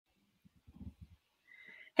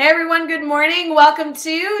Hey everyone, good morning. Welcome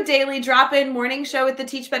to Daily Drop-In Morning Show with the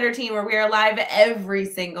Teach Better team, where we are live every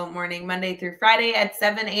single morning, Monday through Friday at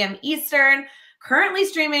 7 a.m. Eastern. Currently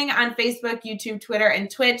streaming on Facebook, YouTube, Twitter, and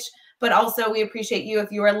Twitch. But also we appreciate you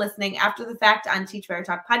if you are listening after the fact on Teach Better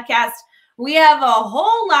Talk podcast. We have a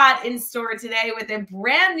whole lot in store today with a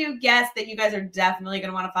brand new guest that you guys are definitely going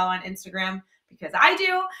to want to follow on Instagram because I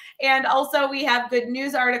do. And also we have good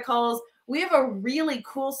news articles. We have a really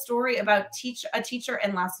cool story about a teacher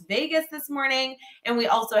in Las Vegas this morning. And we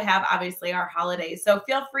also have, obviously, our holidays. So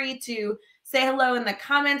feel free to say hello in the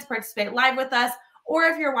comments, participate live with us. Or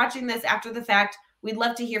if you're watching this after the fact, we'd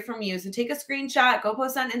love to hear from you. So take a screenshot, go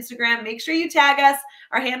post on Instagram. Make sure you tag us.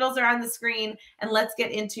 Our handles are on the screen. And let's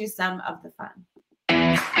get into some of the fun.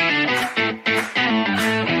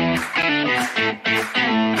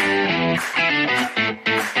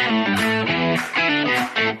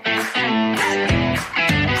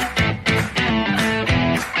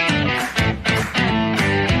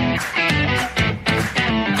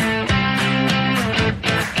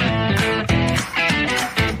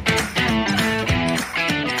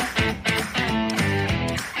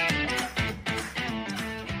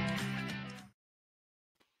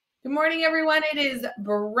 Good morning, everyone. It is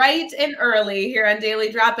bright and early here on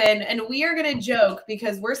Daily Drop-In, and we are going to joke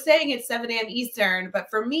because we're saying it's 7 a.m. Eastern, but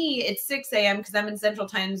for me, it's 6 a.m. because I'm in Central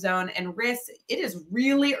Time Zone, and Riss, it is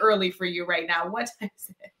really early for you right now. What time is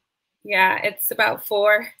it? Yeah, it's about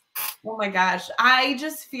 4. Oh my gosh. I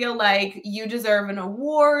just feel like you deserve an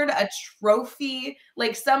award, a trophy,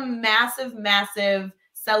 like some massive, massive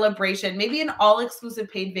celebration, maybe an all-exclusive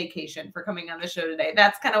paid vacation for coming on the show today.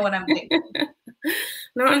 That's kind of what I'm thinking.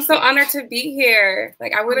 No, I'm so honored to be here.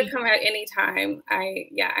 Like, I would have come at any time.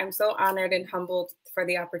 I'm so honored and humbled for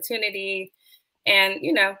the opportunity. And,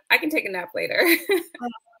 I can take a nap later.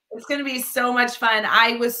 It's going to be so much fun.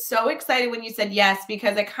 I was so excited when you said yes,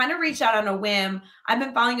 because I kind of reached out on a whim. I've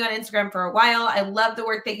been following you on Instagram for a while. I love the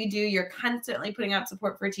work that you do. You're constantly putting out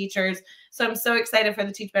support for teachers. So I'm so excited for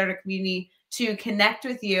the Teach Better community to connect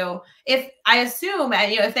with you. If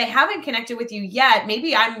they haven't connected with you yet,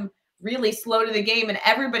 maybe I'm really slow to the game and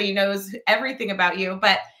everybody knows everything about you.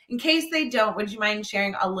 But in case they don't, would you mind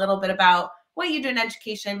sharing a little bit about what you do in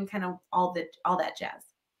education, kind of all that jazz?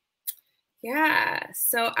 Yeah,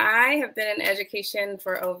 so I have been in education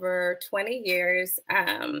for over 20 years.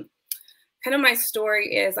 Kind of my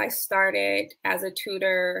story is I started as a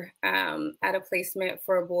tutor at a placement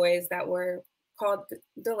for boys that were called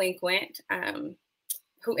delinquent,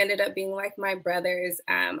 who ended up being like my brothers.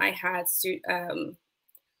 I had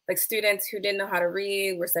students who didn't know how to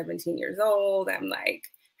read, were 17 years old. I'm like,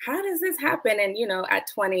 how does this happen? And, at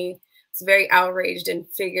 20, I was very outraged and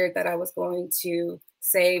figured that I was going to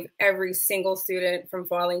save every single student from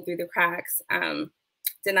falling through the cracks.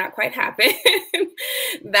 Did not quite happen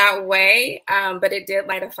that way, but it did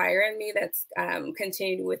light a fire in me that's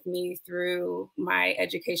continued with me through my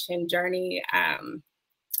education journey.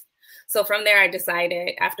 So from there, I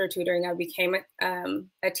decided after tutoring, I became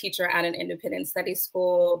a teacher at an independent study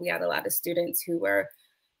school. We had a lot of students who were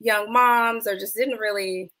young moms or just didn't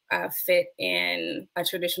really fit in a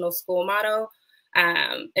traditional school model.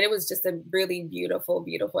 And it was just a really beautiful,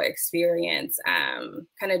 beautiful experience,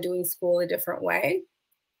 kind of doing school a different way.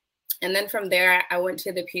 And then from there, I went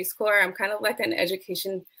to the Peace Corps. I'm kind of like an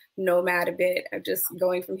education nomad a bit. I'm just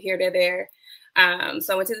going from here to there.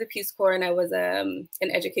 So I went to the Peace Corps and I was an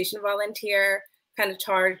education volunteer, kind of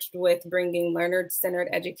charged with bringing learner-centered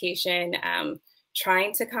education,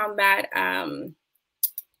 trying to combat,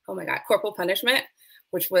 corporal punishment,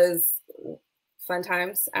 which was fun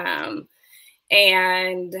times.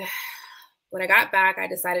 And when I got back, I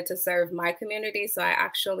decided to serve my community. So I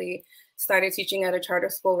actually started teaching at a charter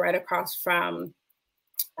school right across from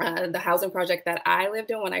the housing project that I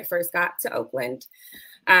lived in when I first got to Oakland.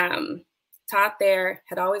 Taught there,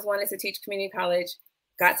 had always wanted to teach community college,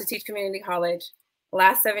 got to teach community college. The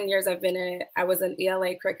last 7 years I was an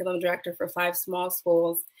ELA curriculum director for 5 small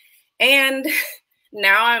schools. And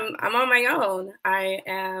now I'm on my own.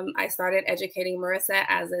 I started educating Marissa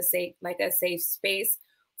as a safe space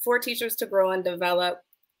for teachers to grow and develop.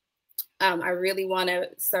 I really want to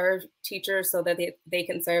serve teachers so that they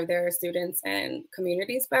can serve their students and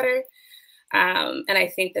communities better. And I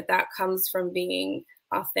think that comes from being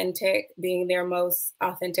authentic, being their most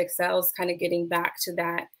authentic selves, kind of getting back to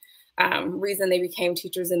that reason they became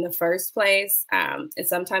teachers in the first place. And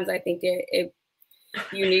sometimes I think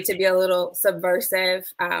you need to be a little subversive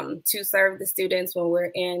to serve the students when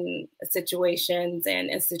we're in situations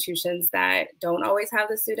and institutions that don't always have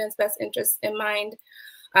the students' best interests in mind.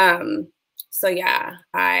 So yeah,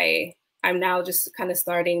 I'm now just kind of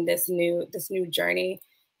starting this new journey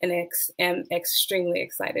and am extremely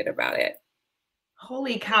excited about it.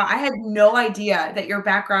 Holy cow. I had no idea that your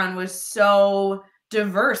background was so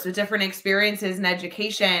diverse with different experiences in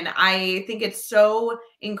education. I think it's so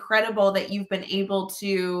incredible that you've been able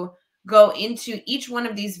to go into each one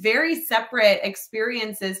of these very separate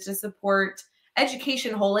experiences to support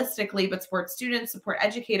education holistically, but support students, support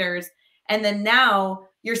educators. And then now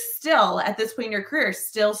you're still at this point in your career,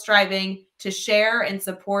 still striving to share and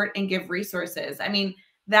support and give resources. I mean,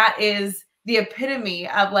 that is the epitome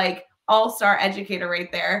of like all-star educator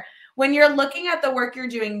right there. When you're looking at the work you're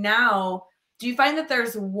doing now, do you find that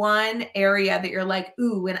there's one area that you're like,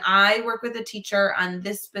 ooh, when I work with a teacher on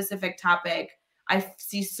this specific topic, I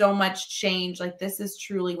see so much change. Like this is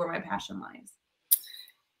truly where my passion lies.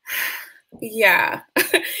 Yeah,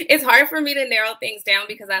 it's hard for me to narrow things down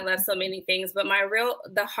because I love so many things, but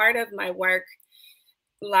the heart of my work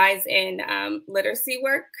lies in literacy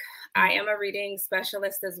work. I am a reading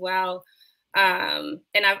specialist as well. And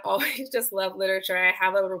I've always just loved literature. I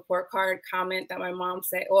have a report card comment that my mom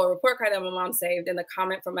said, or a report card that my mom saved. And the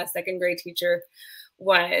comment from my second grade teacher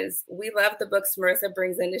was, "We love the books Marissa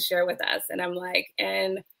brings in to share with us." And I'm like,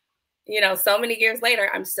 and so many years later,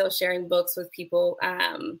 I'm still sharing books with people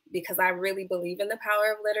because I really believe in the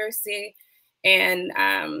power of literacy. And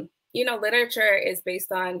literature is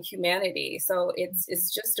based on humanity. So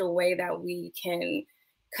it's just a way that we can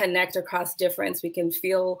connect across difference. We can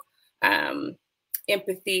feel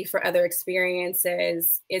empathy for other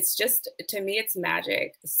experiences. It's just, to me, it's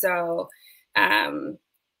magic. So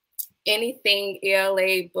anything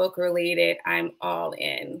ELA book related, I'm all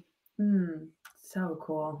in. So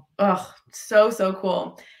cool. Oh, so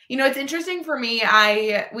cool. It's interesting for me.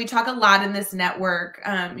 We talk a lot in this network.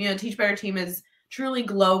 Teach Better team is truly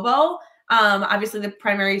global. Obviously the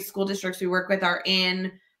primary school districts we work with are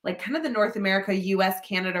in like kind of the North America, US,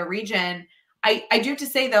 Canada region. I do have to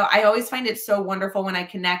say though, I always find it so wonderful when I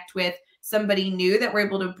connect with somebody new that we're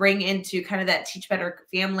able to bring into kind of that Teach Better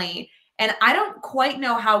family. And I don't quite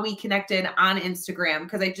know how we connected on Instagram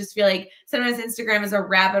because I just feel like sometimes Instagram is a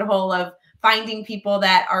rabbit hole of finding people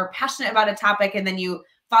that are passionate about a topic and then you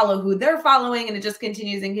follow who they're following and it just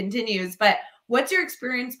continues and continues. But what's your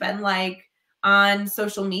experience been like on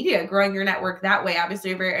social media, growing your network that way? Obviously,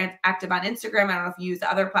 you're very active on Instagram. I don't know if you use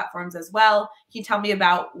other platforms as well. Can you tell me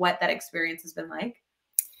about what that experience has been like?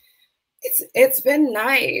 It's been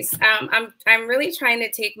nice. I'm really trying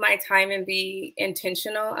to take my time and be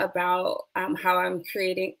intentional about how I'm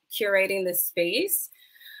curating the space.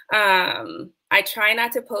 I try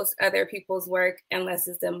not to post other people's work unless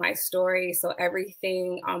it's in my story. So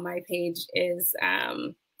everything on my page is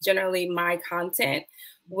generally my content,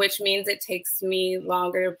 which means it takes me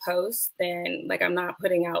longer to post than, like, I'm not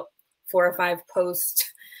putting out 4 or 5 posts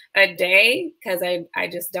a day because I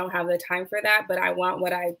just don't have the time for that. But I want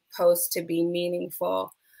what I post to be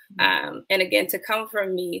meaningful. And again, to come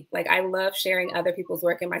from me, like, I love sharing other people's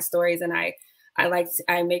work in my stories, and I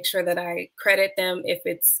make sure that I credit them if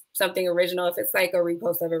it's something original. If it's like a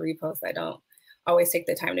repost of a repost, I don't always take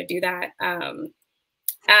the time to do that. And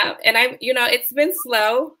it's been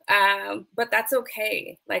slow, but that's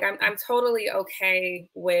okay. Like, I'm totally okay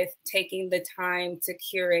with taking the time to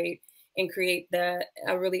curate and create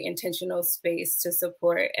a really intentional space to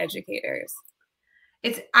support educators.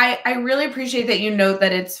 I really appreciate that you note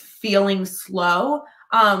that it's feeling slow.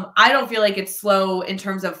 I don't feel like it's slow in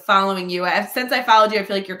terms of following you. Since I followed you, I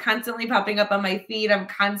feel like you're constantly popping up on my feed. I'm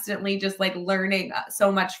constantly just like learning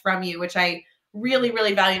so much from you, which I really,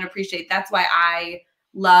 really value and appreciate. That's why I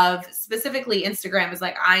love specifically Instagram, is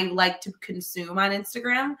like I like to consume on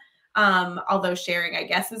Instagram. Although sharing, I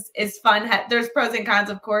guess, is fun. There's pros and cons,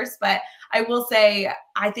 of course, but I will say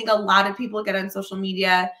I think a lot of people get on social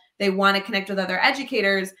media. They want to connect with other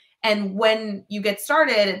educators. And when you get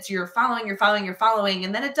started, it's you're following.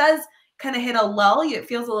 And then it does kind of hit a lull. It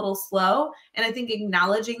feels a little slow. And I think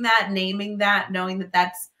acknowledging that, naming that, knowing that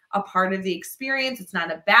that's a part of the experience, it's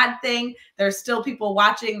not a bad thing. There's still people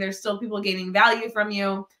watching. There's still people gaining value from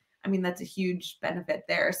you. I mean, that's a huge benefit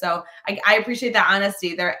there. So I appreciate that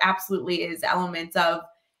honesty. There absolutely is elements of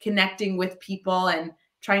connecting with people and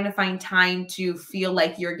trying to find time to feel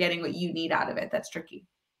like you're getting what you need out of it. That's tricky.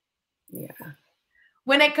 Yeah.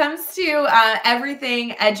 When it comes to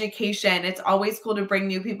everything education, it's always cool to bring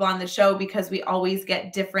new people on the show because we always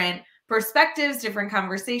get different perspectives, different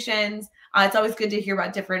conversations. It's always good to hear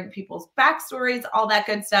about different people's backstories, all that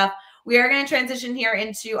good stuff. We are going to transition here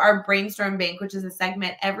into our Brainstorm Bank, which is a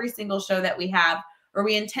segment every single show that we have where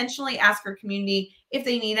we intentionally ask our community if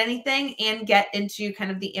they need anything and get into kind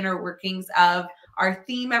of the inner workings of our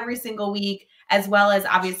theme every single week, as well as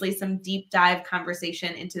obviously some deep dive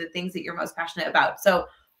conversation into the things that you're most passionate about. So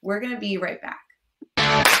We're going to be right back.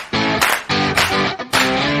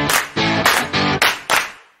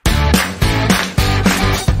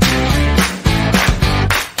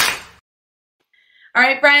 All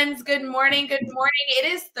right, friends, good morning. Good morning.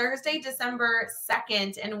 It is Thursday, December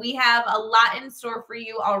 2nd, and we have a lot in store for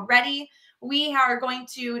you already. We are going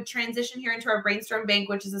to transition here into our brainstorm bank,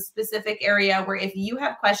 which is a specific area where if you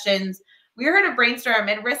have questions, we're here to brainstorm.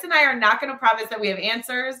 And Riss and I are not going to promise that we have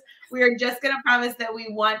answers. We are just going to promise that we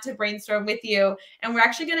want to brainstorm with you. And we're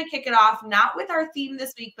actually going to kick it off, not with our theme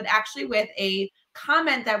this week, but actually with a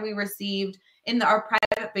comment that we received in our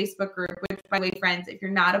private Facebook group, which, by the way, friends, if you're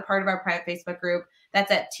not a part of our private Facebook group,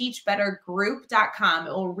 that's at teachbettergroup.com.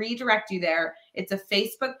 It will redirect you there. It's a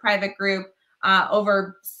Facebook private group,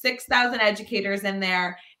 over 6,000 educators in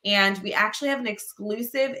there. And we actually have an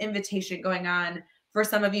exclusive invitation going on for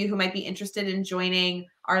some of you who might be interested in joining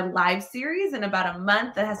our live series in about a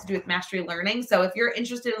month that has to do with mastery learning. So if you're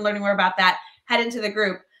interested in learning more about that, head into the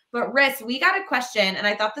group. But Riss, we got a question, and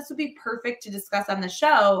I thought this would be perfect to discuss on the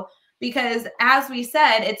show because, as we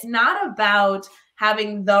said, it's not about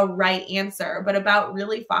having the right answer, but about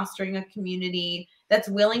really fostering a community that's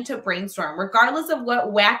willing to brainstorm, regardless of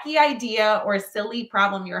what wacky idea or silly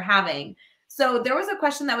problem you're having. So there was a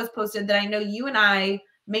question that was posted that I know you and I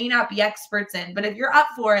may not be experts in, but if you're up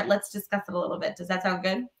for it, let's discuss it a little bit. Does that sound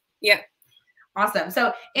good? Yeah. Awesome.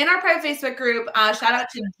 So in our private Facebook group, shout out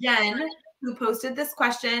to Jen who posted this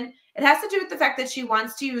question. It has to do with the fact that she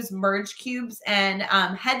wants to use merge cubes and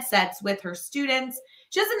headsets with her students.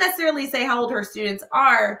 She doesn't necessarily say how old her students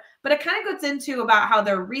are, but it kind of goes into about how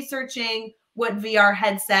they're researching what VR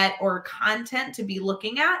headset or content to be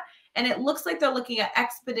looking at. And it looks like they're looking at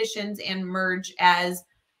expeditions and merge as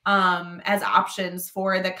options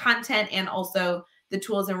for the content and also the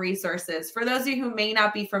tools and resources. For those of you who may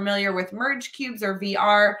not be familiar with merge cubes or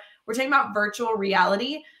VR, we're talking about virtual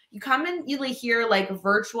reality. You commonly hear like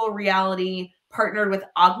virtual reality partnered with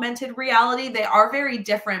augmented reality. They are very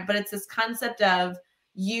different, but it's this concept of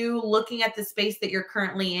you looking at the space that you're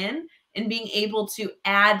currently in and being able to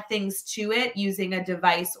add things to it using a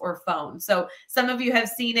device or phone. So some of you have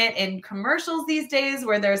seen it in commercials these days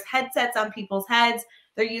where there's headsets on people's heads.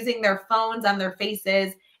 They're using their phones on their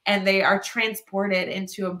faces and they are transported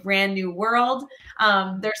into a brand new world.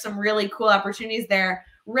 There's some really cool opportunities there.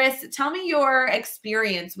 Riss, tell me your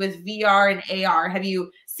experience with VR and AR. Have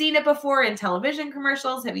you seen it before in television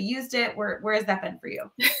commercials? Have you used it? Where has that been for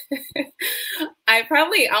you? I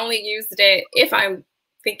probably only used it, if I'm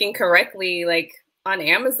thinking correctly, like on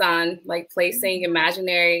Amazon, like placing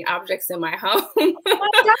imaginary objects in my home. Oh my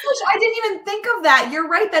gosh, I didn't even think of that. You're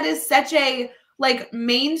right. That is such a like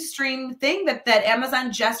mainstream thing that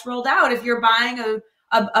Amazon just rolled out. If you're buying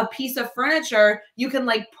a piece of furniture, you can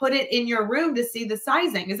like put it in your room to see the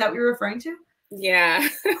sizing. Is that what you're referring to? Yeah.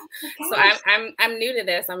 Oh so I'm new to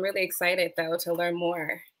this. I'm really excited though to learn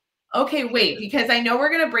more. Okay, wait, because I know we're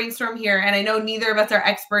going to brainstorm here and I know neither of us are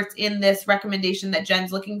experts in this recommendation that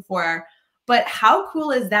Jen's looking for, but how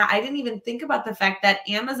cool is that? I didn't even think about the fact that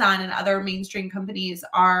Amazon and other mainstream companies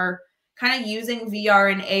are kind of using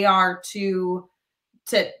VR and AR to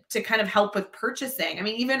kind of help with purchasing. I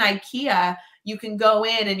mean, even IKEA, you can go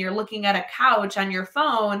in and you're looking at a couch on your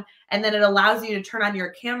phone and then it allows you to turn on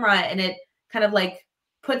your camera and it kind of like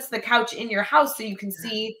puts the couch in your house so you can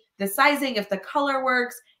see the sizing, if the color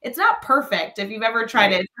works. It's not perfect. If you've ever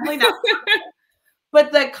tried it, it's really not perfect.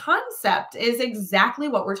 But the concept is exactly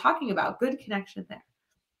what we're talking about. Good connection there.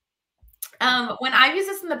 When I've used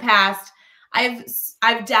this in the past,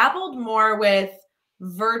 I've dabbled more with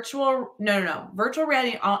virtual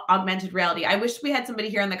reality, augmented reality. I wish we had somebody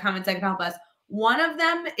here in the comments that could help us. One of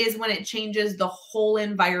them is when it changes the whole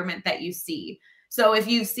environment that you see. So if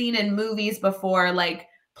you've seen in movies before, like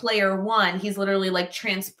Player One, he's literally like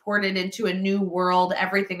transported into a new world.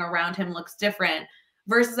 Everything around him looks different.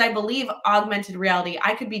 Versus, I believe, augmented reality.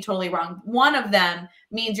 I could be totally wrong. One of them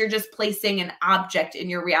means you're just placing an object in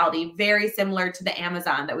your reality, very similar to the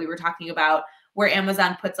Amazon that we were talking about, where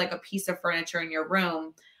Amazon puts like a piece of furniture in your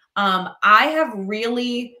room. I have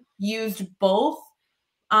really used both.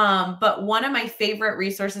 But one of my favorite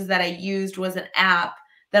resources that I used was an app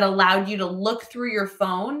that allowed you to look through your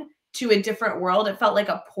phone to a different world. It felt like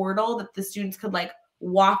a portal that the students could like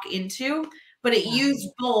walk into, but it used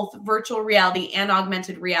both virtual reality and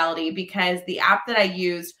augmented reality because the app that I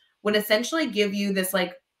used would essentially give you this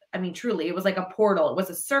like, I mean, truly, it was like a portal. It was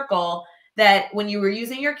a circle that when you were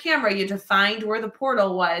using your camera, you had to find where the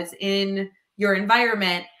portal was in your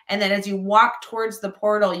environment. And then as you walk towards the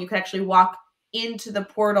portal, you could actually walk into the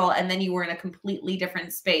portal and then you were in a completely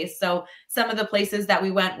different space. So some of the places that we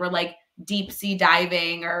went were like deep sea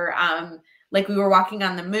diving or like we were walking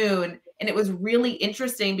on the moon. And it was really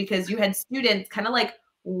interesting because you had students kind of like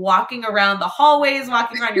walking around the hallways,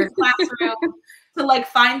 walking around your classroom to like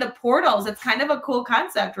find the portals. It's kind of a cool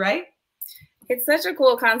concept, right? It's such a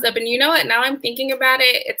cool concept. And you know what? Now I'm thinking about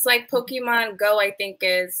it. It's like Pokemon Go, I think,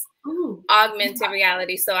 is augmented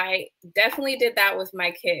reality. So I definitely did that with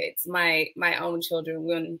my kids, my own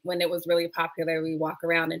children. When it was really popular, we walk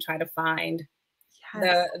around and try to find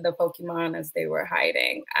the Pokemon as they were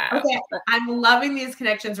hiding. Okay, I'm loving these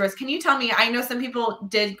connections, Rose. Can you tell me, I know some people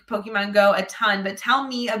did Pokemon Go a ton, but tell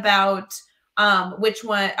me about which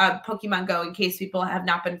one, Pokemon Go, in case people have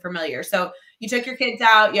not been familiar. So you took your kids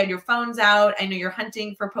out, you had your phones out. I know you're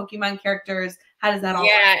hunting for Pokemon characters. How does that all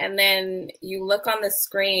work? And then you look on the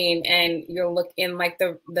screen and you're looking like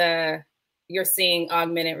you're seeing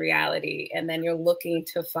augmented reality, and then you're looking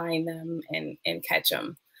to find them and catch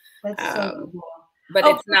them. That's so cool. But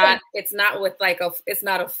it's not with like it's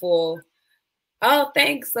not a full. Oh,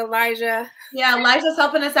 thanks, Elijah. Yeah, Elijah's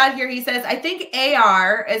helping us out here. He says, I think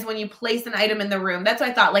AR is when you place an item in the room. That's what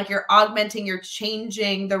I thought. Like you're augmenting, you're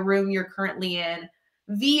changing the room you're currently in.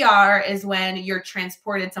 VR is when you're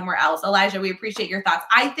transported somewhere else. Elijah, we appreciate your thoughts.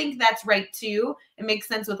 I think that's right too. It makes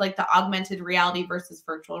sense with like the augmented reality versus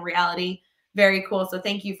virtual reality. Very cool. So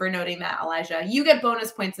thank you for noting that, Elijah. You get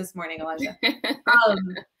bonus points this morning, Elijah.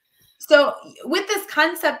 So with this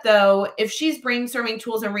concept though, if she's brainstorming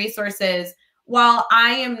tools and resources, while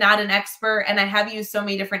I am not an expert and I have used so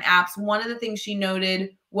many different apps, one of the things she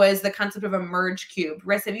noted was the concept of a merge cube.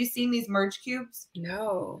 Riss, have you seen these merge cubes?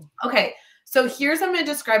 No. Okay. So here's how I'm going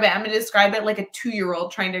to describe it. I'm going to describe it like a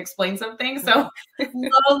 2-year-old trying to explain something. So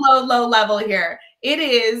low level here. It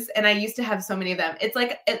is, and I used to have so many of them. It's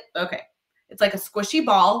like, it's like a squishy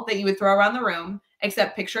ball that you would throw around the room,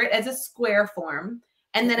 except picture it as a square form.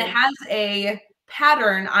 And then it has a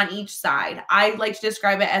pattern on each side. I like to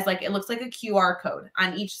describe it as like, it looks like a QR code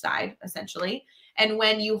on each side, essentially. And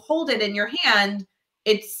when you hold it in your hand,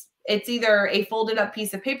 it's either a folded up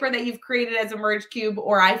piece of paper that you've created as a merge cube,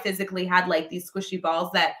 or I physically had like these squishy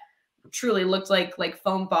balls that truly looked like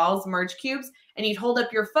foam balls, merge cubes. And you'd hold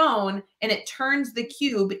up your phone and it turns the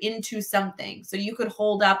cube into something. So you could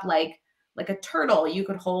hold up like a turtle. You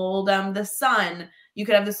could hold the sun. You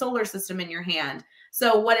could have the solar system in your hand.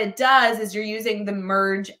 So what it does is you're using the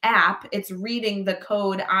Merge app. It's reading the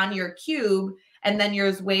code on your cube, and then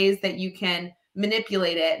there's ways that you can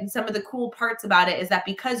manipulate it. And some of the cool parts about it is that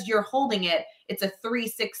because you're holding it, it's a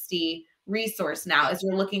 360 resource now as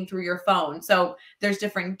you're looking through your phone. So there's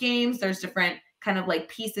different games, there's different kind of like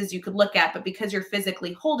pieces you could look at, but because you're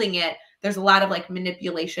physically holding it, there's a lot of like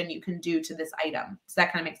manipulation you can do to this item. Does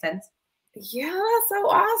that kind of make sense? Yeah, so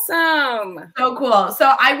awesome. So cool.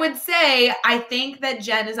 So I would say, I think that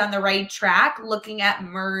Jen is on the right track looking at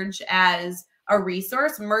Merge as a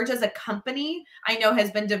resource. Merge as a company, I know,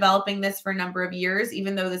 has been developing this for a number of years,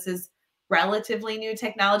 even though this is relatively new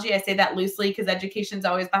technology. I say that loosely because education is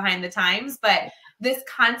always behind the times, but this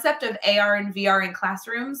concept of AR and VR in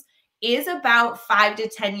classrooms is about 5 to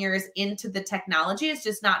 10 years into the technology. It's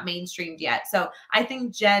just not mainstreamed yet. So I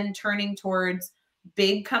think Jen turning towards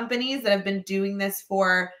big companies that have been doing this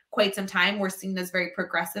for quite some time, we're seeing this very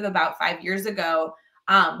progressive about 5 years ago,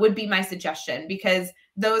 would be my suggestion, because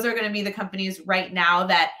those are going to be the companies right now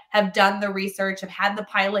that have done the research, have had the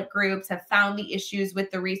pilot groups, have found the issues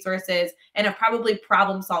with the resources, and have probably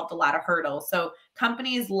problem solved a lot of hurdles. So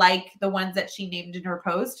companies like the ones that she named in her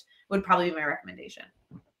post would probably be my recommendation.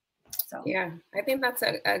 So yeah, I think that's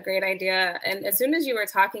a great idea. And as soon as you were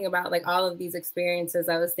talking about like all of these experiences,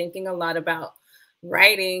 I was thinking a lot about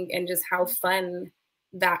writing and just how fun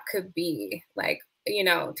that could be. Like, you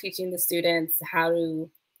know, teaching the students how to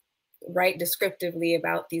write descriptively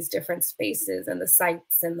about these different spaces and the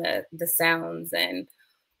sights and the sounds and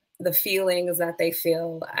the feelings that they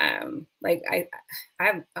feel. Like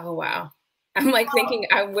oh wow. I'm like thinking,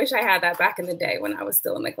 I wish I had that back in the day when I was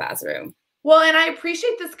still in the classroom. Well, and I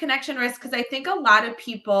appreciate this connection, Riss, because I think a lot of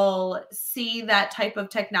people see that type of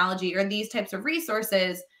technology or these types of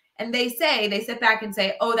resources, and they sit back and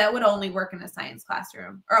say, oh, that would only work in a science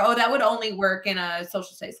classroom, or, oh, that would only work in a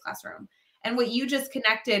social studies classroom. And what you just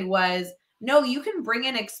connected was, no, you can bring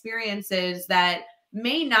in experiences that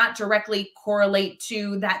may not directly correlate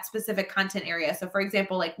to that specific content area. So for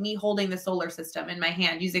example, like me holding the solar system in my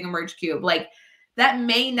hand using a merge cube, like that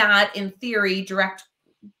may not in theory connect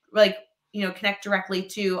directly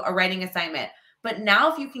to a writing assignment. But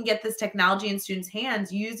now if you can get this technology in students'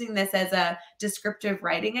 hands using this as a descriptive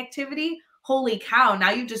writing activity, holy cow, now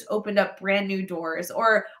you just opened up brand new doors.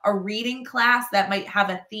 Or a reading class that might have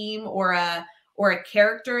a theme or a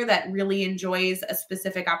character that really enjoys a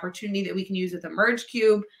specific opportunity that we can use with a merge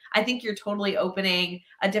cube. I think you're totally opening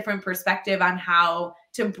a different perspective on how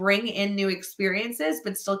to bring in new experiences,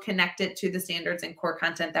 but still connect it to the standards and core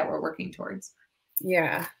content that we're working towards.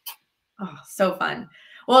 Yeah. Oh, so fun.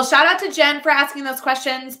 Well, shout out to Jen for asking those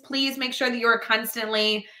questions. Please make sure that you are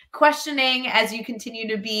constantly questioning as you continue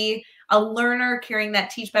to be a learner, carrying that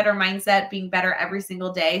teach better mindset, being better every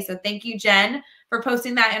single day. So thank you, Jen, for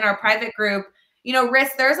posting that in our private group. You know, Riss,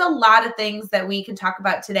 there's a lot of things that we can talk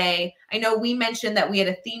about today. I know we mentioned that we had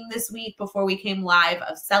a theme this week before we came live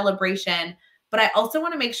of celebration, but I also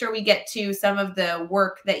want to make sure we get to some of the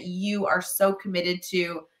work that you are so committed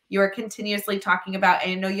to. You are continuously talking about,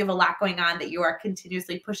 and I know you have a lot going on that you are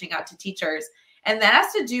continuously pushing out to teachers. And that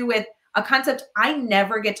has to do with a concept I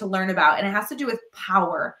never get to learn about, and it has to do with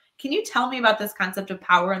power. Can you tell me about this concept of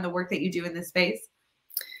power and the work that you do in this space?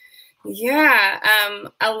 Yeah,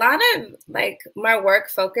 a lot of like my work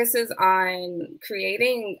focuses on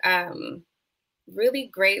creating really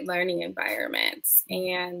great learning environments.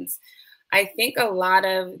 And I think a lot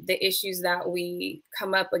of the issues that we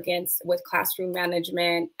come up against with classroom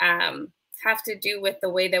management have to do with the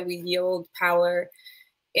way that we yield power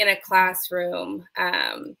in a classroom.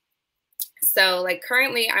 So like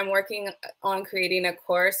currently I'm working on creating a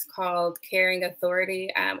course called Caring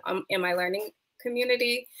Authority in my learning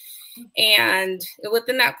community. And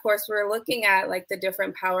within that course, we're looking at like the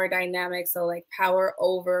different power dynamics. So like power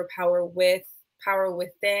over, power with, power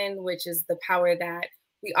within, which is the power that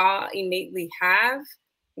we all innately have,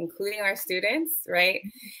 including our students, right?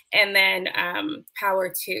 And then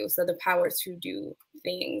power to, so the power to do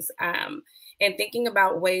things. And thinking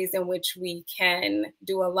about ways in which we can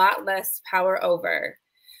do a lot less power over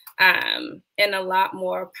and a lot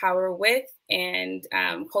more power with, and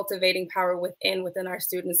cultivating power within our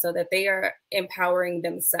students so that they are empowering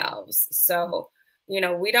themselves. So, you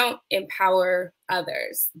know, we don't empower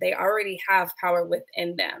others. They already have power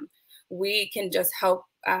within them. We can just help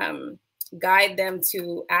guide them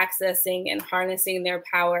to accessing and harnessing their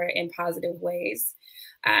power in positive ways,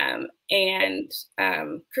 and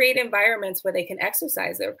create environments where they can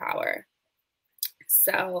exercise their power.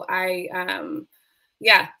 So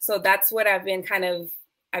so that's what I've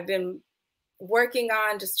been working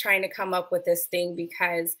on, just trying to come up with this thing,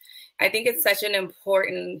 because I think it's such an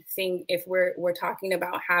important thing if we're talking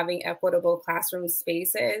about having equitable classroom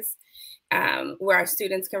spaces where our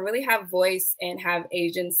students can really have voice and have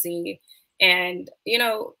agency. And, you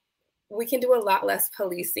know, we can do a lot less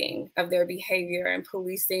policing of their behavior and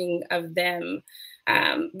policing of them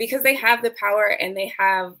because they have the power and they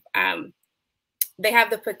have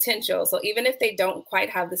the potential. So even if they don't quite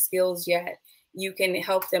have the skills yet, you can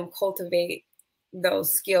help them cultivate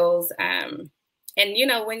those skills. And, you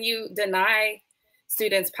know, when you deny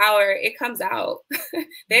students power, it comes out.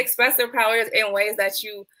 They express their powers in ways that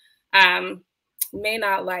you may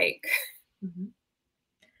not like. Mm-hmm.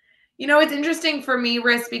 You know, it's interesting for me,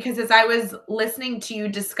 Riss, because as I was listening to you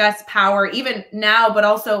discuss power, even now, but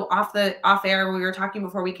also off air, we were talking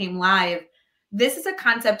before we came live, this is a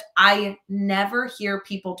concept I never hear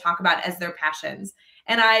people talk about as their passions.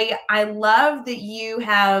 And I love that you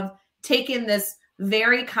have taken this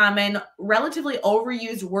very common, relatively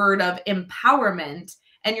overused word of empowerment,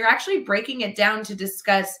 and you're actually breaking it down to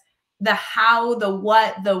discuss the how, the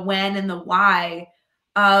what, the when, and the why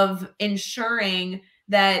of ensuring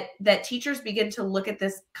that teachers begin to look at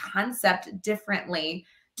this concept differently.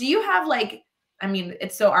 Do you have like, I mean,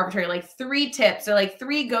 it's so arbitrary, like 3 tips or like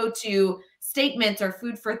 3 go-to statements or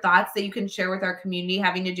food for thoughts that you can share with our community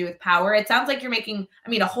having to do with power? It sounds like you're making, I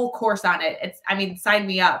mean, a whole course on it. Sign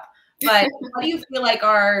me up. But what do you feel like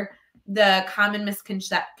are the common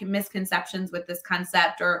misconceptions with this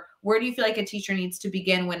concept, or where do you feel like a teacher needs to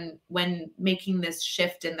begin when making this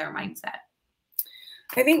shift in their mindset?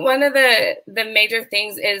 I think one of the major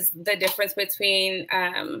things is the difference between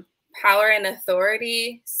power and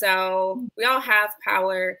authority. So we all have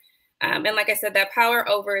power. And like I said, that power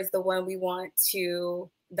over is the one we want to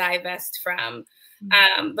divest from.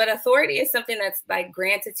 But authority is something that's like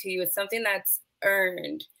granted to you. It's something that's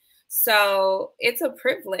earned. So it's a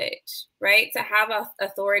privilege, right, to have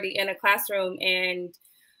authority in a classroom. And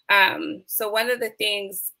so one of the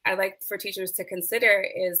things I like for teachers to consider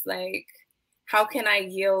is like, how can I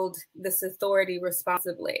yield this authority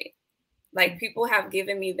responsibly? Like, people have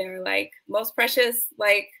given me their like most precious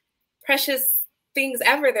things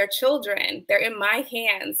ever, their children. They're in my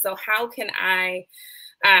hands. So how can I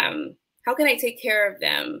take care of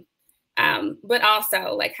them? But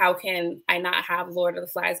also, like, how can I not have Lord of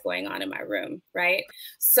the Flies going on in my room, right?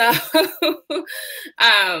 So,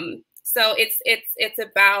 So it's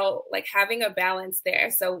about like having a balance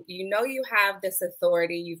there. So you have this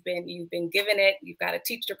authority, you've been given it, you've got a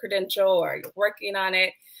teacher credential or you're working on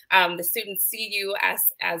it. The students see you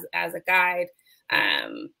as a guide.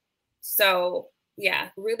 So yeah,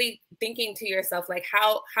 really thinking to yourself, like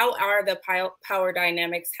how are the power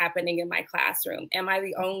dynamics happening in my classroom? Am I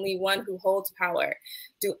the only one who holds power?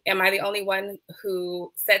 Am I the only one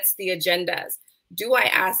who sets the agendas? Do I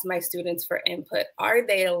ask my students for input? Are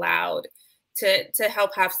they allowed to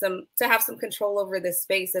help have some control over this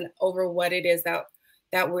space and over what it is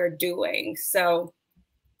that we're doing? So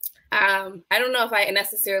I don't know if I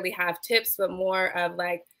necessarily have tips, but more of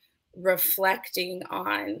like reflecting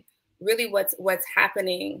on really what's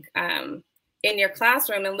happening in your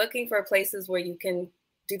classroom and looking for places where you can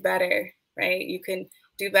do better, right? You can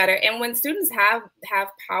do better. And when students have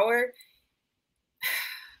power,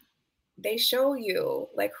 they show you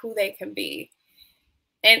like who they can be.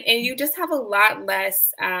 And you just have a lot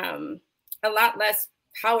less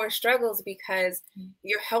power struggles because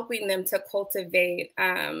you're helping them to cultivate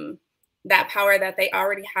that power that they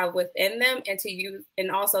already have within them, and to use,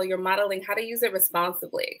 and also you're modeling how to use it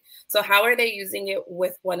responsibly. So how are they using it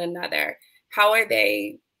with one another? How are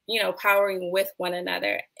they, powering with one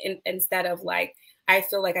another instead of like, I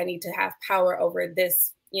feel like I need to have power over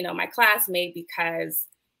this, my classmate because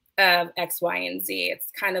of X, Y, and Z.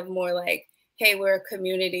 It's kind of more like, hey, we're a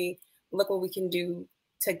community. Look what we can do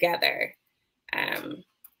together. So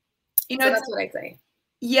that's what I say.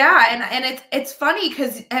 Yeah, and it's funny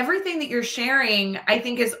because everything that you're sharing, I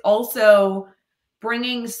think, is also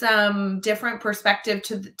bringing some different perspective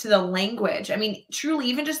to the language. I mean, truly,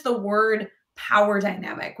 even just the word power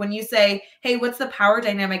dynamic. When you say, "Hey, what's the power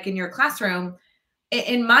dynamic in your classroom?"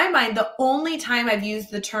 In my mind, the only time I've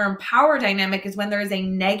used the term power dynamic is when there is a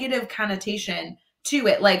negative connotation to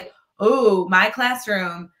it, like, "Oh, my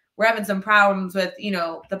classroom, we're having some problems with,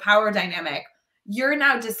 the power dynamic." You're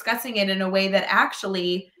now discussing it in a way that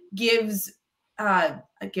actually gives I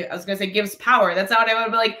was gonna say gives power. That's not what I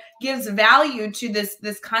would be like, gives value to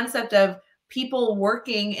this concept of people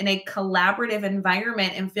working in a collaborative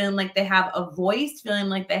environment and feeling like they have a voice, feeling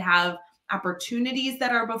like they have opportunities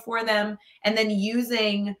that are before them, and then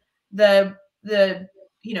using the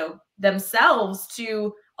themselves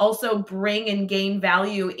to also bring and gain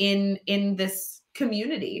value in this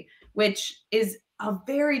community, which is a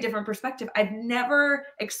very different perspective. I've never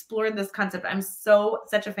explored this concept. I'm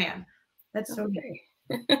such a fan. That's so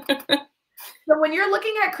good. So when you're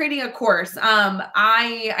looking at creating a course,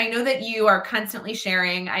 I know that you are constantly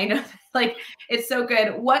sharing. I know like it's so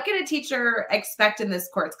good. What can a teacher expect in this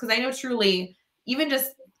course? Because I know truly, even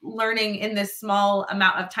just learning in this small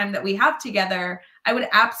amount of time that we have together, I would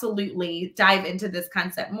absolutely dive into this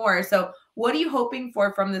concept more. So what are you hoping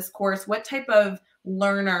for from this course? What type of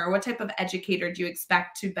learner, what type of educator do you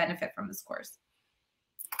expect to benefit from this course?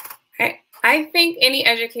 I think any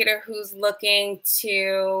educator who's looking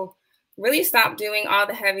to really stop doing all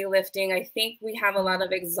the heavy lifting. I think we have a lot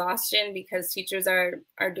of exhaustion because teachers are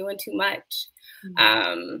doing too much.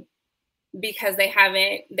 Because they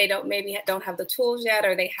don't have the tools yet,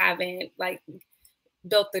 or they haven't like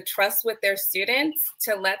built the trust with their students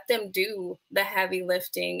to let them do the heavy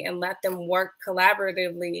lifting and let them work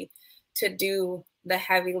collaboratively to do the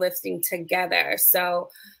heavy lifting together. So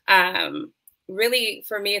really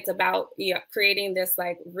for me, it's about creating this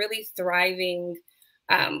like really thriving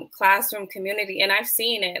classroom community. And I've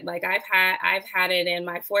seen it. Like I've had it in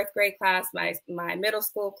my 4th grade class, my middle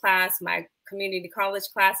school class, my community college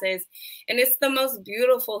classes. And it's the most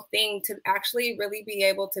beautiful thing to actually really be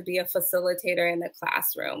able to be a facilitator in the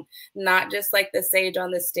classroom, not just like the sage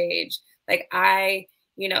on the stage. Like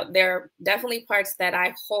there are definitely parts that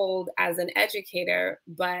I hold as an educator,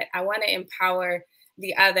 but I want to empower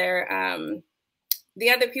the other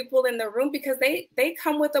people in the room because they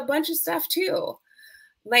come with a bunch of stuff too.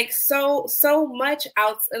 Like so much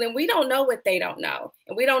out, and then we don't know what they don't know,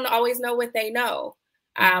 and we don't always know what they know.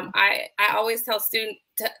 I always tell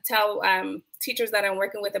teachers that I'm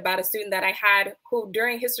working with about a student that I had who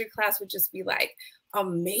during history class would just be like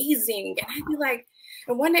amazing, and I'd be like,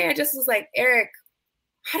 and one day I just was like, Eric,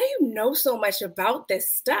 how do you know so much about this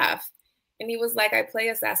stuff? And he was like, I play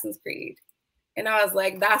Assassin's Creed, and I was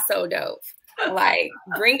like, that's so dope. Like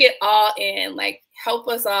bring it all in, like help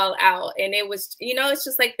us all out. And it was, it's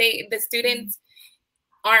just like the students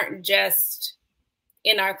aren't just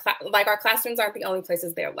in our class, like our classrooms aren't the only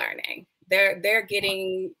places they're learning. They're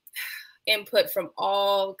getting input from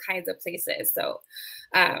all kinds of places. So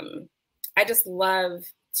I just love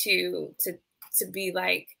to to be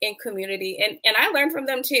like in community. And I learned from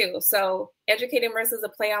them too. So Educating Marissa is a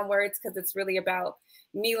play on words because it's really about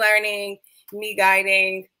me learning, me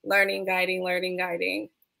guiding, learning, guiding, learning, guiding.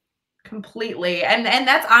 Completely. And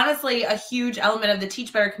that's honestly a huge element of the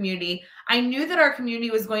Teach Better community. I knew that our community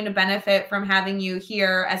was going to benefit from having you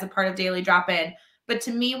here as a part of Daily Drop-In. But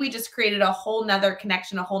to me, we just created a whole nother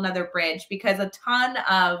connection, a whole nother bridge, because a ton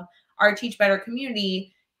of our Teach Better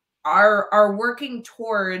community are working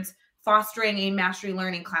towards fostering a mastery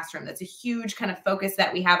learning classroom. That's a huge kind of focus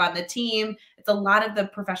that we have on the team. It's a lot of the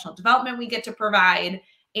professional development we get to provide.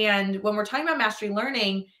 And when we're talking about mastery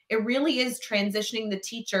learning, it really is transitioning the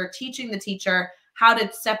teacher, teaching the teacher how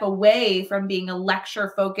to step away from being a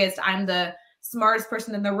lecture focused. I'm the smartest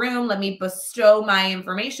person in the room. Let me bestow my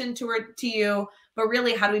information to you. But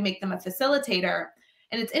really, how do we make them a facilitator?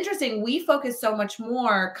 And it's interesting, we focus so much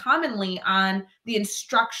more commonly on the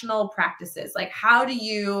instructional practices. Like, how do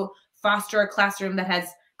you foster a classroom that has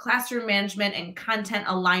classroom management and content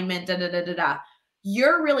alignment, da, da, da, da, da.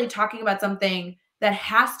 You're really talking about something that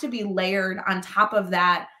has to be layered on top of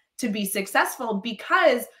that to be successful,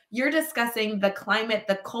 because you're discussing the climate,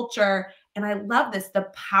 the culture, and I love this, the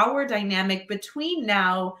power dynamic between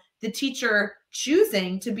now the teacher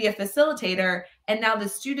choosing to be a facilitator and now the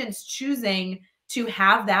students choosing to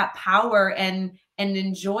have that power and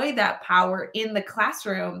enjoy that power in the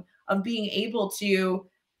classroom of being able to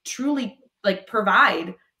truly like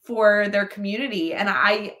provide for their community. And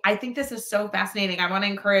I think this is so fascinating. I want to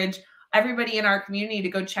encourage everybody in our community to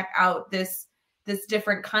go check out this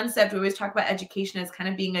different concept. We always talk about education as kind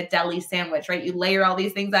of being a deli sandwich, right? You layer all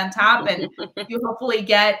these things on top and you hopefully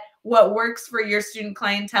get what works for your student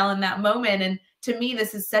clientele in that moment. And to me,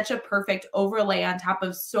 this is such a perfect overlay on top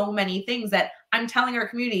of so many things that I'm telling our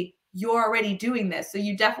community, you're already doing this. So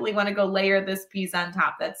you definitely want to go layer this piece on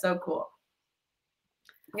top. That's so cool.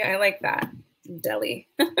 Yeah, I like that. Deli.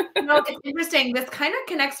 It's interesting. This kind of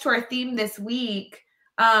connects to our theme this week.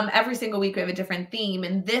 Every single week we have a different theme,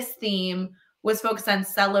 and this theme was focused on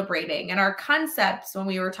celebrating. And our concepts when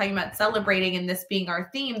we were talking about celebrating and this being our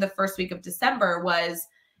theme the first week of December was,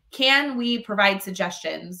 can we provide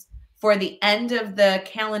suggestions for the end of the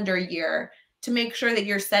calendar year to make sure that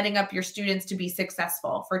you're setting up your students to be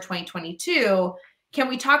successful for 2022? Can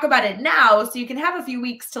we talk about it now so you can have a few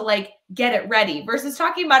weeks to like get it ready versus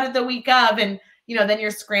talking about it the week of and then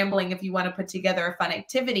you're scrambling if you want to put together a fun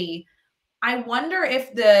activity. I wonder if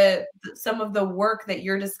some of the work that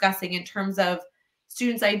you're discussing in terms of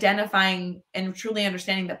students identifying and truly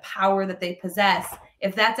understanding the power that they possess,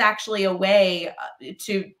 if that's actually a way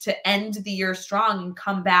to end the year strong and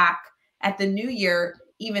come back at the new year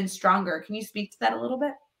even stronger. Can you speak to that a little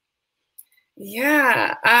bit?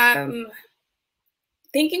 Yeah.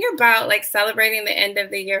 Thinking about like celebrating the end of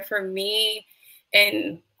the year for me,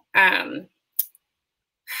 and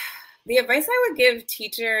the advice I would give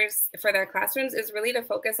teachers for their classrooms is really to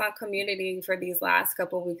focus on community for these last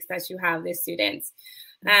couple of weeks that you have the students.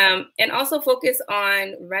 And also focus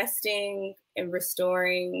on resting and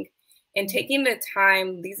restoring and taking the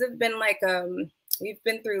time. These have been like, we've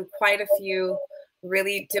been through quite a few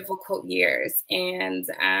really difficult years, and,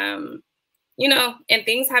 and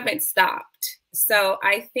things haven't stopped. So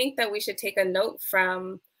I think that we should take a note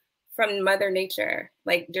from Mother Nature,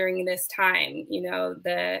 like during this time,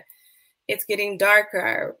 it's getting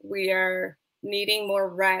darker. We are needing more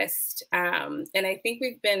rest. And I think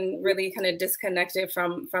we've been really kind of disconnected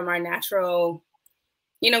from our natural,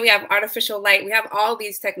 we have artificial light. We have all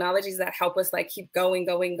these technologies that help us like keep going,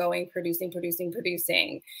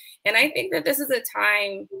 producing. And I think that this is a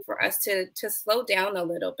time for us to slow down a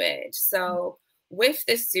little bit. So with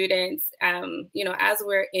the students, as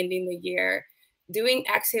we're ending the year, doing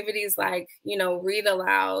activities like, read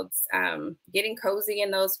alouds, getting cozy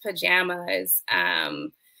in those pajamas,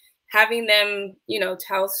 having them,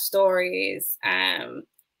 tell stories.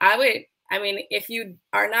 If you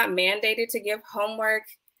are not mandated to give homework,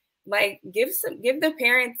 like give the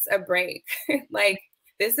parents a break. Like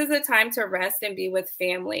this is a time to rest and be with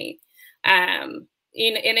family. And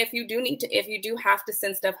if you do have to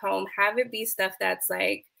send stuff home, have it be stuff that's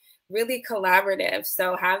like really collaborative.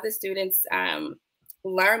 So have the students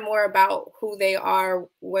learn more about who they are,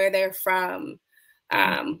 where they're from,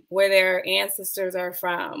 where their ancestors are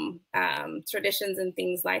from, traditions and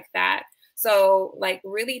things like that. So like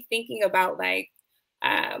really thinking about like,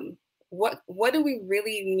 what do we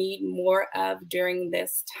really need more of during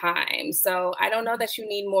this time? So I don't know that you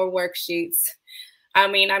need more worksheets. I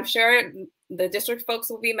mean, I'm sure the district folks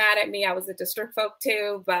will be mad at me. I was a district folk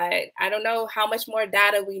too, but I don't know how much more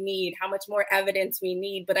data we need, how much more evidence we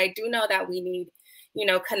need. But I do know that we need,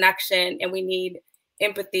 connection, and we need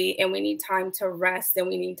empathy, and we need time to rest, and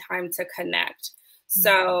we need time to connect.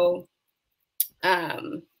 So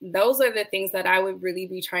those are the things that I would really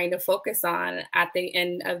be trying to focus on at the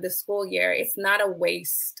end of the school year. It's not a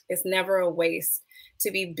waste. It's never a waste to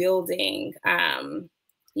be building,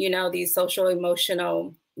 these social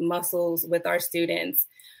emotional muscles with our students.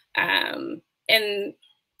 And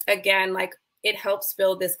again, like, it helps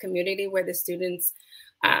build this community where the students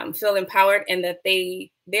feel empowered and that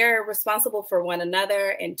they're responsible for one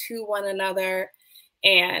another and to one another.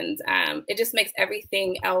 And it just makes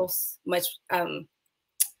everything else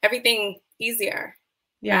everything easier.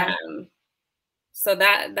 Yeah. So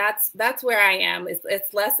that's where I am.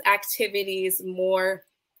 It's less activities, more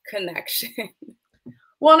connection.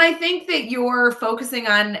 Well, and I think that you're focusing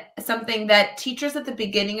on something that teachers at the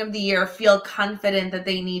beginning of the year feel confident that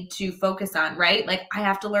they need to focus on, right? Like, I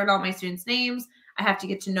have to learn all my students' names. I have to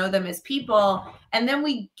get to know them as people. And then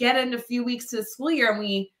we get in a few weeks to the school year and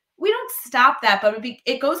we don't stop that, but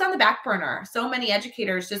it goes on the back burner. So many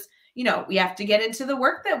educators just, we have to get into the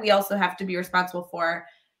work that we also have to be responsible for.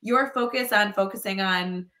 Your focus on focusing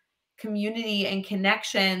on community and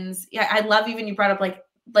connections. Yeah, I love even you brought up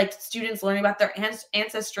like students learning about their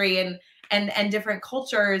ancestry and different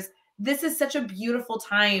cultures. This is such a beautiful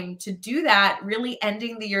time to do that, really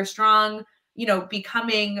ending the year strong,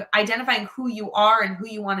 identifying who you are and who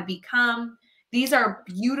you want to become. These are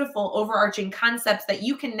beautiful overarching concepts that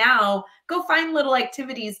you can now go find little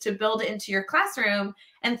activities to build into your classroom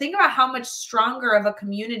and think about how much stronger of a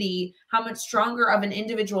community, how much stronger of an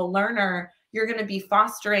individual learner you're going to be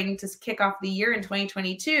fostering to kick off the year in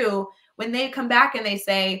 2022 when they come back and they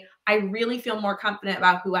say, I really feel more confident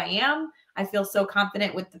about who I am. I feel so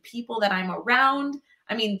confident with the people that I'm around.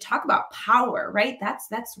 I mean, talk about power, right?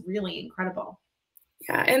 That's really incredible.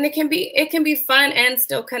 Yeah, and it can be fun and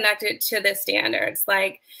still connected to the standards.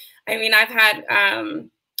 Like, I mean, I've had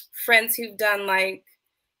friends who've done like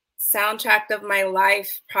soundtrack of my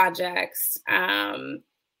life projects,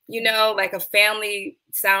 like a family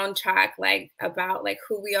soundtrack, like about like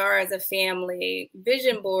who we are as a family,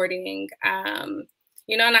 vision boarding, and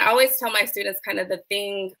I always tell my students kind of the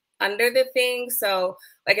thing under the thing. So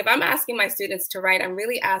like, if I'm asking my students to write, I'm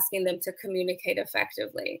really asking them to communicate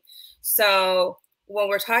effectively. So when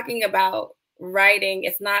we're talking about writing,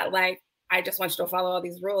 it's not like, I just want you to follow all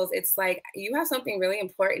these rules. It's like, you have something really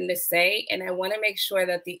important to say, and I want to make sure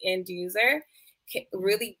that the end user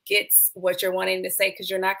really gets what you're wanting to say, because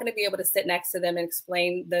you're not going to be able to sit next to them and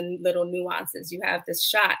explain the little nuances. You have this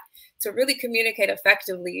shot to really communicate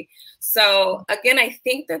effectively. So again, I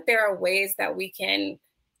think that there are ways that we can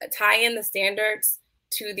tie in the standards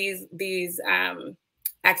to these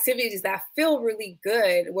activities that feel really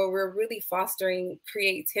good, where we're really fostering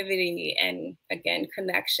creativity and, again,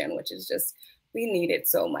 connection, which is just, we need it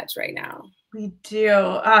so much right now. We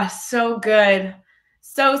do. So good.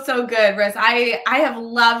 So good, Riss. I have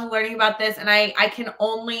loved learning about this, and I can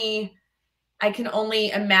only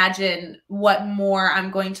imagine what more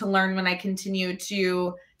I'm going to learn when I continue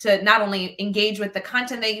to not only engage with the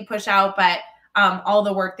content that you push out, but all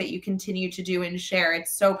the work that you continue to do and share.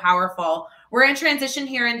 It's so powerful. We're in transition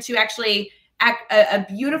here into actually a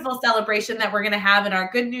beautiful celebration that we're going to have in our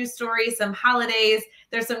good news story, some holidays.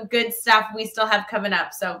 There's some good stuff we still have coming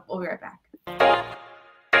up. So we'll be right back.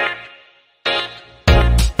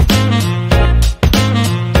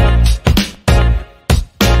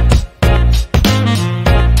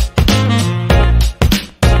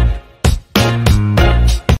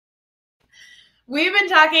 We've been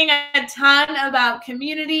talking a ton about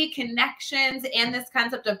community, connections, and this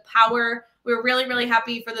concept of power. We're really, really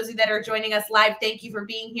happy for those of you that are joining us live. Thank you for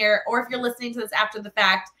being here. Or if you're listening to this after the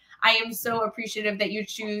fact, I am so appreciative that you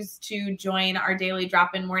choose to join our daily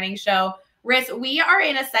drop-in morning show. Riss, we are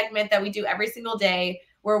in a segment that we do every single day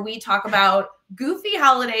where we talk about goofy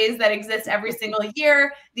holidays that exist every single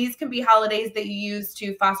year. These can be holidays that you use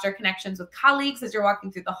to foster connections with colleagues as you're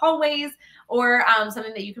walking through the hallways, or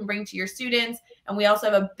something that you can bring to your students. And we also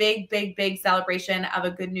have a big, big, big celebration of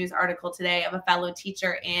a good news article today of a fellow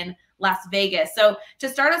teacher in Las Vegas. So to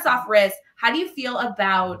start us off, Riss, how do you feel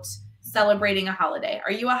about celebrating a holiday?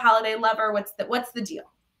 Are you a holiday lover? What's the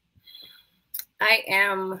deal? I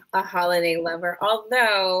am a holiday lover,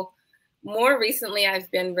 although more recently I've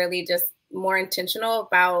been really just more intentional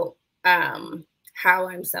about how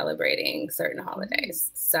I'm celebrating certain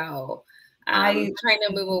holidays. So I'm trying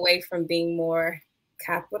to move away from being more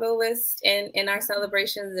capitalist in our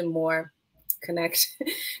celebrations and more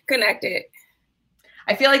connected.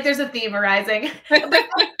 I feel like there's a theme arising. But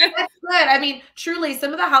that's good. I mean, truly,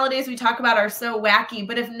 some of the holidays we talk about are so wacky,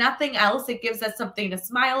 but if nothing else, it gives us something to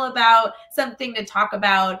smile about, something to talk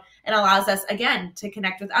about, and allows us, again, to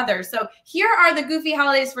connect with others. So here are the goofy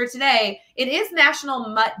holidays for today. It is National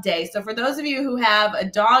Mutt Day. So for those of you who have a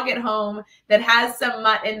dog at home that has some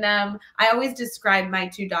mutt in them, I always describe my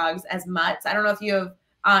 2 dogs as mutts. I don't know if you have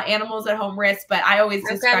animals at home, Riss, but I always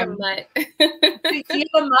describe I've got a mutt. Do you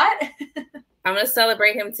have a mutt? I'm going to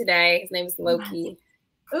celebrate him today. His name is Loki.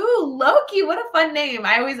 Ooh, Loki, what a fun name.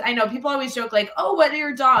 I know people always joke like, oh, what are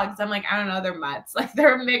your dogs? I'm like, I don't know, they're mutts. Like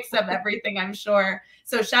they're a mix of everything, I'm sure.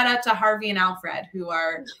 So shout out to Harvey and Alfred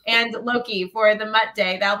and Loki for the Mutt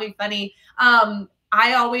Day. That'll be funny.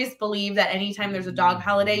 I always believe that anytime there's a dog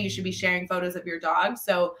holiday, you should be sharing photos of your dog.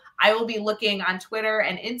 So I will be looking on Twitter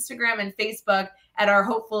and Instagram and Facebook at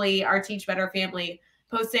hopefully our Teach Better family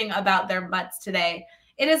posting about their mutts today.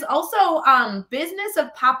 It is also Business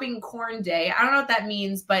of Popping Corn Day. I don't know what that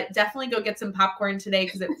means, but definitely go get some popcorn today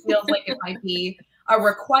because it feels like it might be a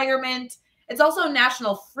requirement. It's also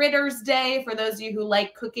National Fritters Day for those of you who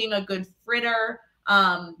like cooking a good fritter.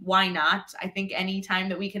 Why not? I think anytime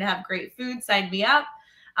that we can have great food, sign me up.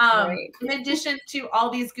 Right. In addition to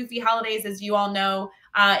all these goofy holidays, as you all know,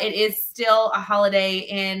 it is still a holiday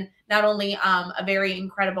in not only a very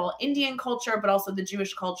incredible Indian culture, but also the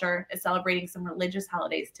Jewish culture is celebrating some religious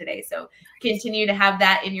holidays today. So continue to have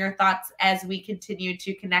that in your thoughts as we continue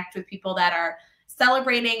to connect with people that are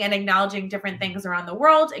celebrating and acknowledging different things around the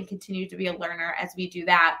world and continue to be a learner as we do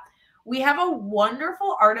that. We have a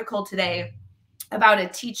wonderful article today about a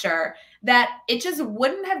teacher that it just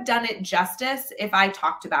wouldn't have done it justice if I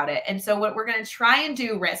talked about it. And so what we're going to try and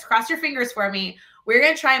do, Riss, cross your fingers for me. We're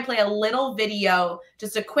going to try and play a little video,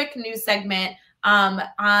 just a quick news segment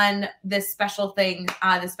on this special thing,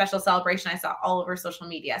 this special celebration I saw all over social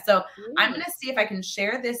media. So I'm going to see if I can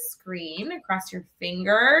share this screen. Cross your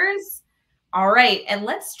fingers. All right. And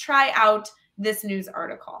let's try out this news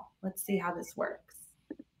article. Let's see how this works.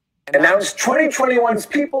 Announced 2021's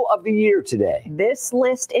People of the Year today. This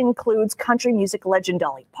list includes country music legend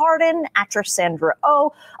Dolly Parton, actress Sandra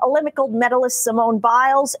Oh, Olympic gold medalist Simone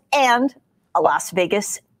Biles, and a Las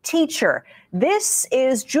Vegas teacher. This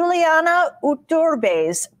is Juliana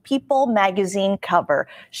Uturbe's People magazine cover.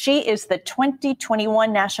 She is the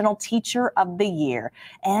 2021 National Teacher of the Year,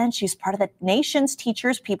 and she's part of the nation's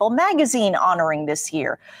Teachers People magazine honoring this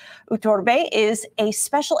year. Uturbe is a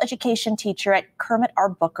special education teacher at Kermit R.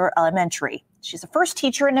 Booker Elementary. She's the first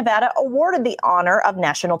teacher in Nevada awarded the honor of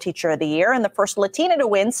National Teacher of the Year and the first Latina to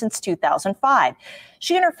win since 2005.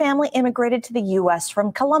 She and her family immigrated to the U.S.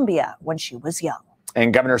 from Colombia when she was young.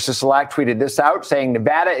 And Governor Sisolak tweeted this out, saying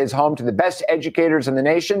Nevada is home to the best educators in the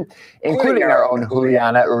nation, including our own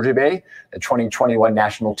Juliana Urtubey, the 2021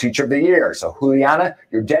 National Teacher of the Year. So, Juliana,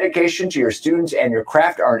 your dedication to your students and your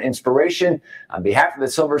craft are an inspiration. On behalf of the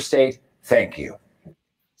Silver State, thank you.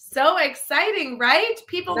 So exciting, right?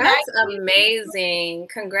 People, that's amazing.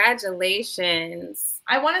 Congratulations.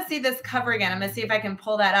 I want to see this cover again. I'm going to see if I can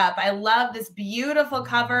pull that up. I love this beautiful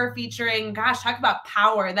cover featuring, gosh, talk about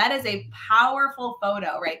power. That is a powerful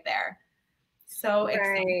photo right there. So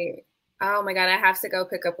exciting. Right. Oh my God, I have to go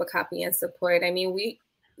pick up a copy and support. I mean,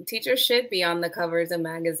 teachers should be on the covers of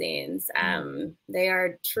magazines. They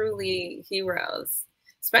are truly heroes,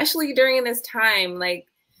 especially during this time. Like,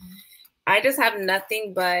 I just have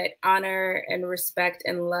nothing but honor and respect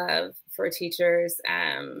and love for teachers.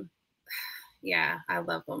 Yeah, I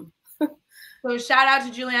love them. So shout out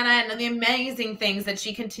to Juliana and the amazing things that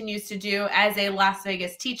she continues to do as a Las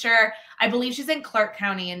Vegas teacher. I believe she's in Clark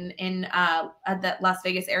County in the Las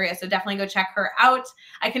Vegas area. So definitely go check her out.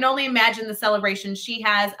 I can only imagine the celebration she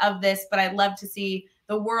has of this, but I'd love to see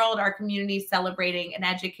the world, our community celebrating an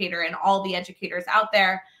educator and all the educators out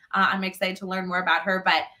there. I'm excited to learn more about her,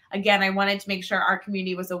 but again, I wanted to make sure our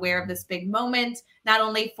community was aware of this big moment, not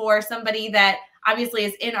only for somebody that obviously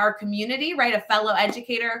is in our community, right, a fellow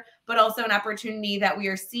educator, but also an opportunity that we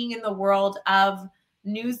are seeing in the world of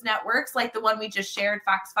news networks like the one we just shared,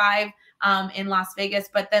 Fox 5 in Las Vegas,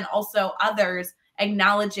 but then also others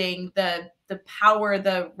acknowledging the power,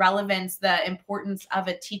 the relevance, the importance of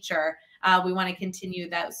a teacher. We want to continue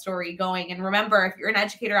that story going. And remember, if you're an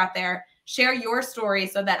educator out there, share your story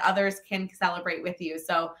so that others can celebrate with you.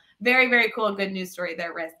 So very, very cool. Good news story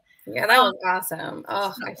there, Riss. Yeah, that was awesome.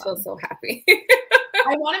 Oh, I feel so happy.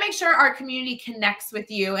 I want to make sure our community connects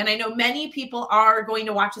with you. And I know many people are going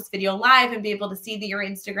to watch this video live and be able to see that your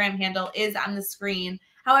Instagram handle is on the screen.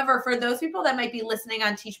 However, for those people that might be listening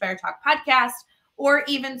on Teach Better Talk podcast, or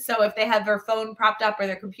even so if they have their phone propped up or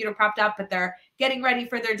their computer propped up, but they're getting ready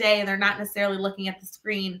for their day and they're not necessarily looking at the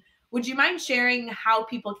screen, would you mind sharing how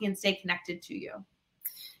people can stay connected to you?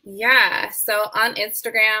 Yeah. So on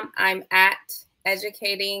Instagram, I'm at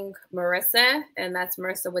Educating Marissa, and that's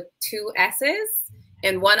Marissa with 2 S's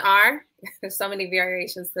and 1 R. There's so many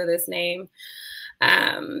variations to this name.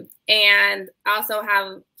 And I also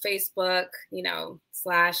have Facebook, /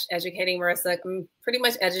 Educating Marissa. I'm pretty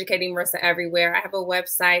much Educating Marissa everywhere. I have a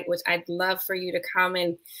website, which I'd love for you to come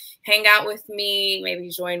and hang out with me, maybe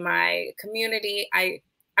join my community. I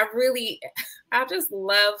just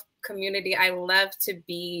love community. I love to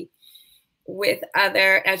be with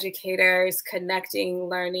other educators, connecting,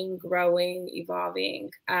 learning, growing, evolving.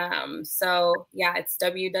 So yeah, it's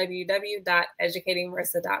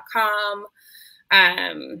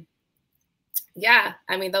www.educatingmarissa.com. Yeah,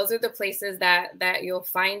 I mean, those are the places that you'll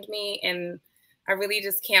find me, and I really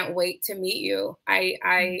just can't wait to meet you. I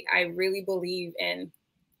really believe in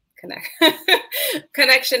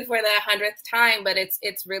connection for the 100th time, but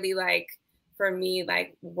it's really like, for me,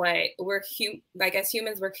 like what as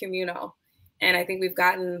humans, we're communal, and I think we've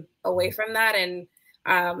gotten away from that. And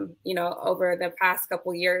over the past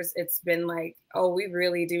couple years, it's been like, oh, we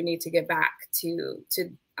really do need to get back to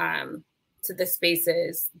the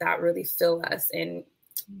spaces that really fill us. And,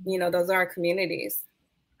 those are our communities.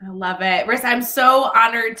 I love it. Marissa, I'm so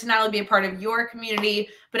honored to not only be a part of your community,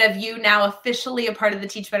 but of you now officially a part of the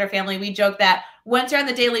Teach Better family. We joke that once you're on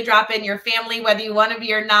the Daily Drop-In, you're family, whether you want to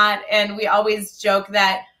be or not. And we always joke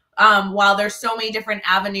that while there's so many different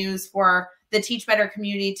avenues for the Teach Better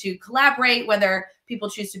community to collaborate, whether people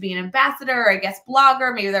choose to be an ambassador or a guest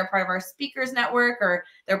blogger, maybe they're part of our speakers network or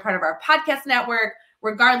they're part of our podcast network,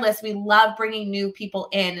 regardless, we love bringing new people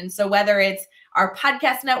in. And so whether it's our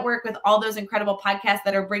podcast network with all those incredible podcasts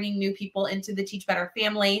that are bringing new people into the Teach Better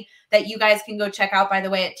family that you guys can go check out, by the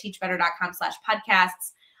way, at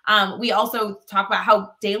teachbetter.com/podcasts. We also talk about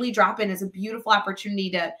how Daily Drop-In is a beautiful opportunity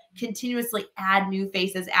to continuously add new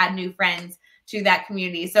faces, add new friends to that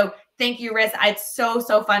community. So thank you, Riss. It's so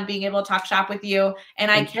fun being able to talk shop with you. And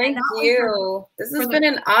I thank you. This has been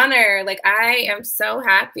an honor. Like, I am so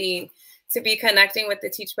happy to be connecting with the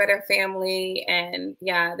Teach Better family. And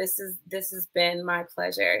yeah, this has been my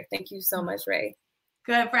pleasure. Thank you so much, Rae.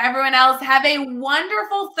 Good. For everyone else, have a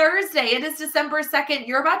wonderful Thursday. It is December 2nd.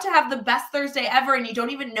 You're about to have the best Thursday ever, and you don't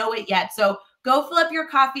even know it yet. So go fill up your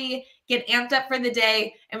coffee, get amped up for the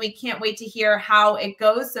day, and we can't wait to hear how it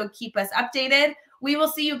goes. So keep us updated. We will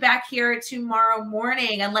see you back here tomorrow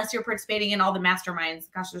morning, unless you're participating in all the masterminds.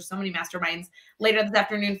 Gosh, there's so many masterminds later this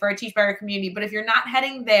afternoon for our Teach Better community. But if you're not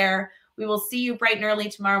heading there, we will see you bright and early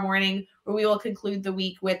tomorrow morning, where we will conclude the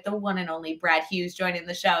week with the one and only Brad Hughes joining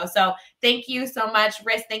the show. So thank you so much.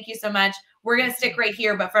 Riss, thank you so much. We're going to stick right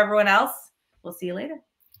here, but for everyone else, we'll see you later.